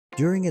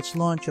during its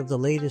launch of the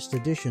latest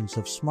editions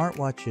of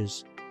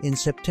smartwatches in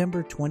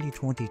September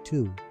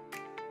 2022.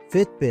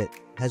 Fitbit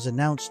has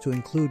announced to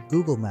include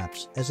Google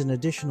Maps as an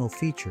additional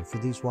feature for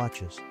these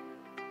watches.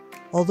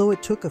 Although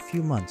it took a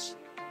few months,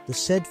 the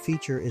said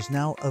feature is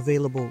now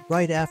available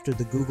right after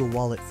the Google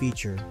Wallet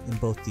feature in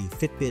both the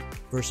Fitbit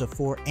Versa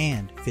 4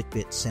 and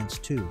Fitbit Sense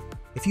 2.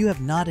 If you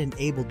have not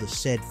enabled the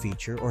said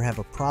feature or have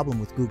a problem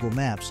with Google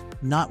Maps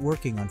not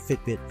working on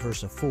Fitbit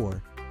Versa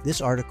 4,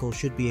 this article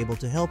should be able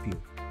to help you.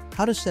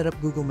 How to set up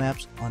Google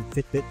Maps on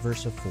Fitbit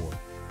Versa 4.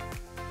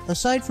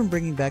 Aside from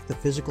bringing back the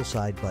physical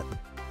side button,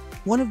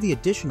 one of the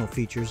additional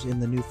features in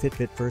the new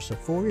Fitbit Versa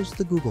 4 is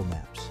the Google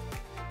Maps.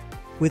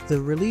 With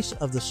the release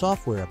of the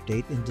software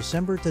update in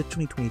December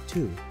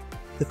 2022,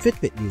 the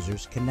Fitbit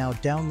users can now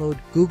download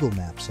Google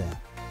Maps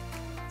app.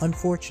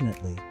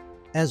 Unfortunately,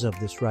 as of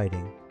this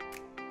writing,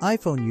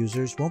 iPhone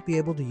users won't be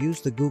able to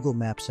use the Google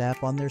Maps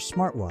app on their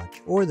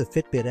smartwatch or the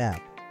Fitbit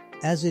app,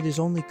 as it is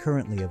only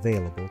currently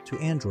available to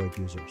Android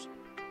users.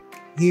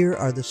 Here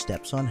are the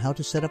steps on how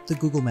to set up the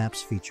Google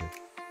Maps feature.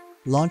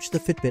 Launch the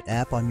Fitbit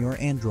app on your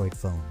Android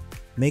phone.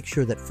 Make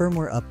sure that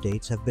firmware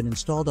updates have been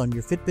installed on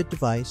your Fitbit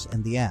device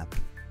and the app.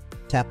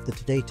 Tap the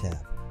Today tab.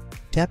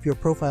 Tap your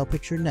profile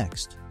picture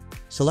next.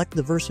 Select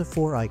the Versa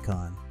 4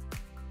 icon.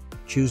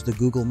 Choose the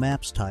Google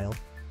Maps tile.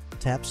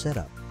 Tap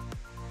Setup.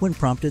 When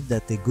prompted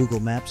that the Google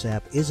Maps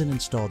app isn't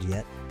installed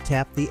yet,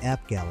 tap the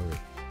App Gallery.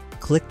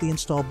 Click the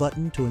Install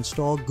button to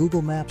install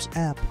Google Maps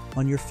app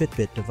on your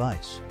Fitbit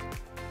device.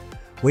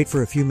 Wait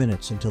for a few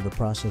minutes until the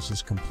process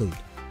is complete.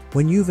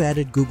 When you've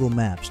added Google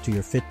Maps to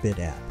your Fitbit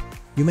app,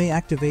 you may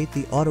activate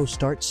the Auto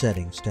Start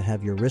settings to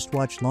have your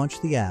wristwatch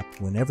launch the app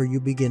whenever you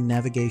begin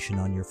navigation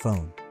on your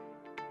phone.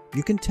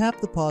 You can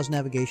tap the Pause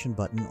Navigation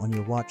button on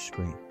your watch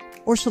screen,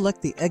 or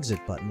select the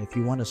Exit button if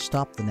you want to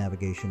stop the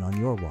navigation on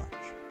your watch.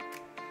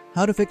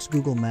 How to fix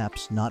Google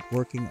Maps not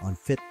working on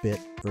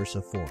Fitbit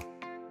Versa 4.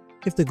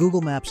 If the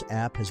Google Maps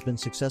app has been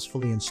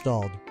successfully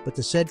installed, but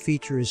the said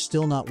feature is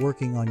still not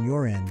working on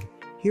your end,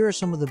 here are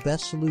some of the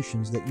best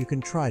solutions that you can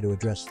try to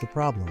address the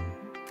problem.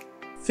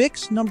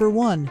 Fix number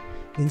 1.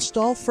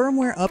 Install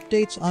firmware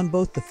updates on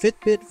both the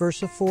Fitbit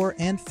Versa 4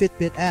 and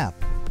Fitbit app.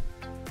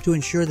 To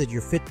ensure that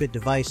your Fitbit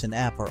device and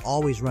app are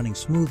always running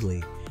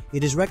smoothly,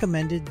 it is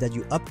recommended that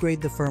you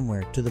upgrade the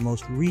firmware to the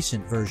most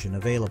recent version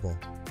available.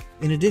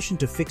 In addition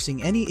to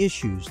fixing any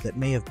issues that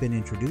may have been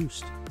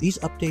introduced, these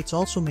updates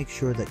also make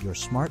sure that your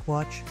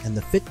smartwatch and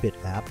the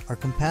Fitbit app are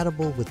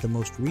compatible with the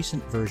most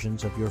recent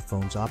versions of your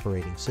phone's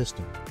operating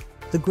system.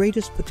 The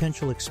greatest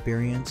potential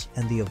experience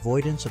and the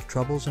avoidance of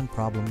troubles and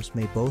problems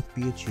may both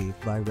be achieved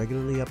by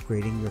regularly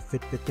upgrading your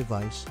Fitbit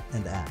device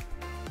and app.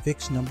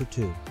 Fix number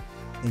 2.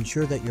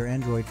 Ensure that your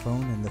Android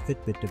phone and the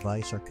Fitbit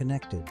device are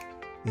connected.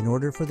 In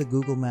order for the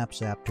Google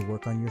Maps app to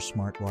work on your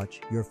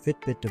smartwatch, your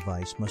Fitbit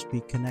device must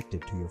be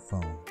connected to your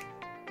phone.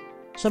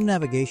 Some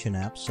navigation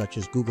apps, such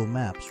as Google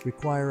Maps,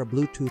 require a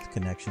Bluetooth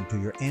connection to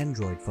your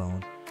Android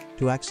phone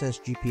to access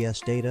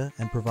GPS data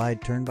and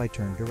provide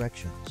turn-by-turn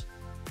directions.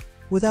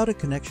 Without a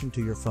connection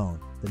to your phone,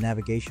 the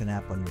navigation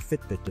app on your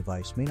Fitbit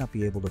device may not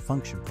be able to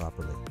function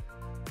properly.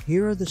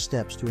 Here are the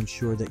steps to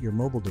ensure that your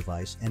mobile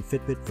device and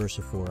Fitbit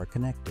Versa 4 are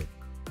connected.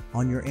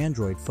 On your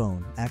Android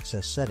phone,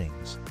 access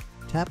Settings,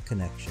 tap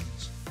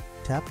Connections,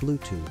 tap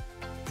Bluetooth,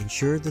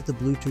 ensure that the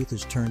Bluetooth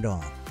is turned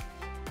on.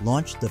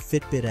 Launch the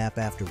Fitbit app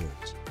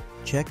afterwards.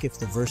 Check if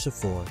the Versa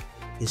 4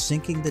 is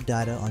syncing the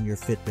data on your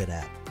Fitbit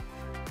app.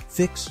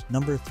 Fix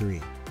number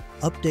 3.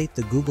 Update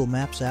the Google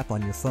Maps app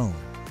on your phone.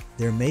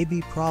 There may be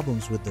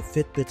problems with the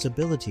Fitbit's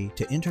ability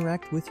to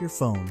interact with your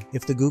phone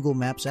if the Google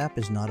Maps app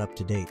is not up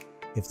to date.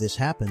 If this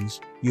happens,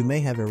 you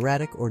may have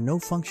erratic or no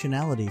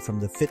functionality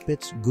from the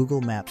Fitbit's Google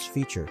Maps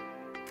feature.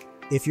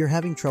 If you're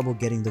having trouble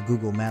getting the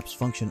Google Maps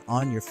function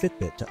on your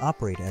Fitbit to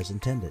operate as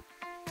intended,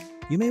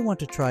 you may want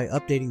to try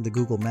updating the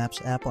Google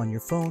Maps app on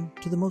your phone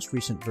to the most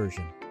recent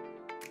version.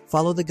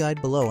 Follow the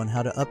guide below on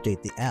how to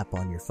update the app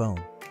on your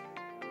phone.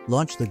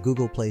 Launch the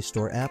Google Play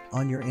Store app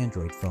on your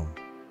Android phone.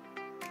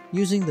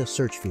 Using the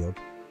search field,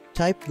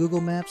 type Google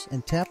Maps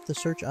and tap the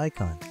search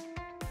icon.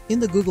 In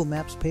the Google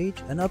Maps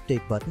page, an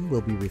update button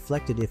will be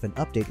reflected if an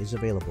update is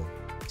available.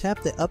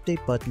 Tap the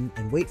update button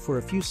and wait for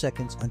a few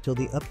seconds until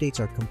the updates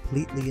are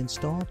completely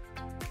installed.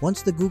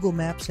 Once the Google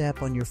Maps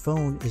app on your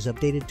phone is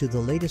updated to the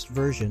latest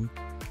version,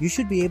 you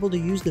should be able to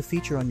use the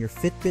feature on your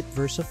Fitbit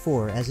Versa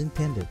 4 as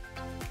intended.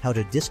 How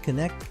to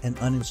disconnect and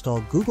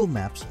uninstall Google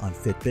Maps on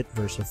Fitbit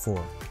Versa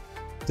 4.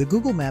 The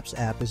Google Maps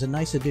app is a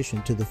nice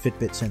addition to the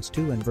Fitbit Sense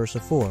 2 and Versa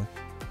 4,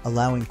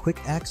 allowing quick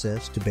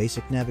access to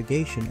basic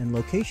navigation and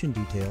location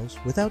details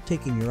without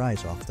taking your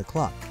eyes off the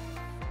clock.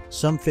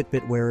 Some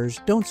Fitbit wearers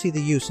don't see the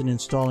use in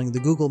installing the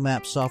Google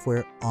Maps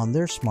software on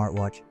their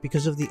smartwatch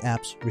because of the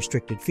app's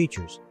restricted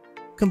features,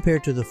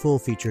 compared to the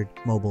full-featured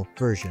mobile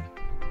version.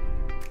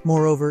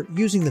 Moreover,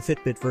 using the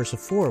Fitbit Versa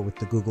 4 with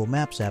the Google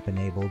Maps app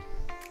enabled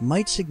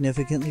might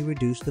significantly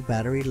reduce the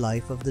battery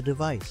life of the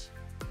device.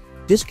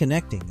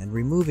 Disconnecting and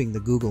removing the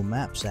Google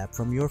Maps app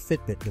from your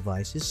Fitbit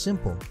device is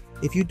simple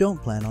if you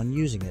don't plan on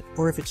using it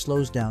or if it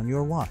slows down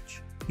your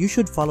watch. You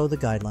should follow the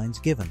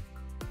guidelines given.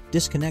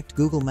 Disconnect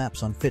Google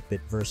Maps on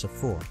Fitbit Versa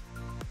 4.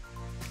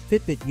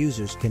 Fitbit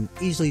users can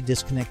easily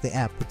disconnect the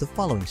app with the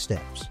following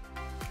steps.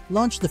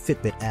 Launch the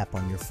Fitbit app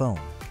on your phone.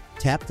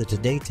 Tap the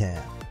Today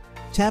tab.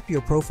 Tap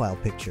your profile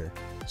picture.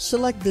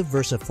 Select the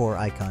Versa 4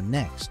 icon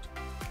next.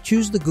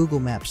 Choose the Google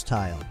Maps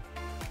tile.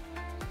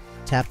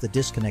 Tap the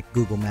Disconnect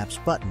Google Maps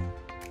button.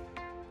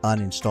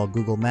 Uninstall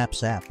Google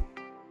Maps app.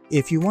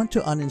 If you want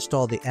to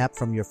uninstall the app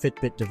from your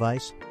Fitbit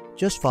device,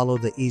 just follow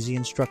the easy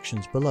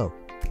instructions below.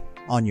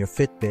 On your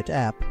Fitbit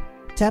app,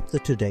 tap the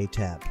Today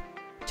tab.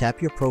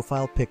 Tap your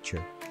profile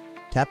picture.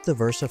 Tap the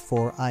Versa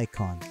 4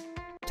 icon.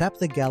 Tap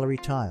the Gallery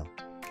tile.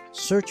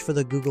 Search for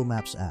the Google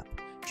Maps app.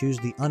 Choose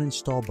the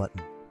Uninstall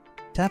button.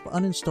 Tap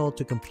Uninstall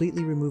to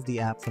completely remove the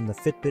app from the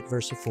Fitbit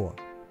Versa 4.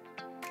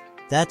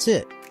 That's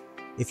it.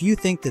 If you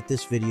think that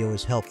this video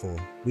is helpful,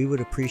 we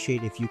would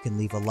appreciate if you can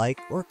leave a like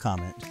or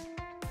comment,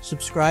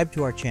 subscribe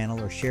to our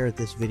channel, or share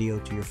this video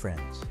to your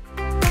friends.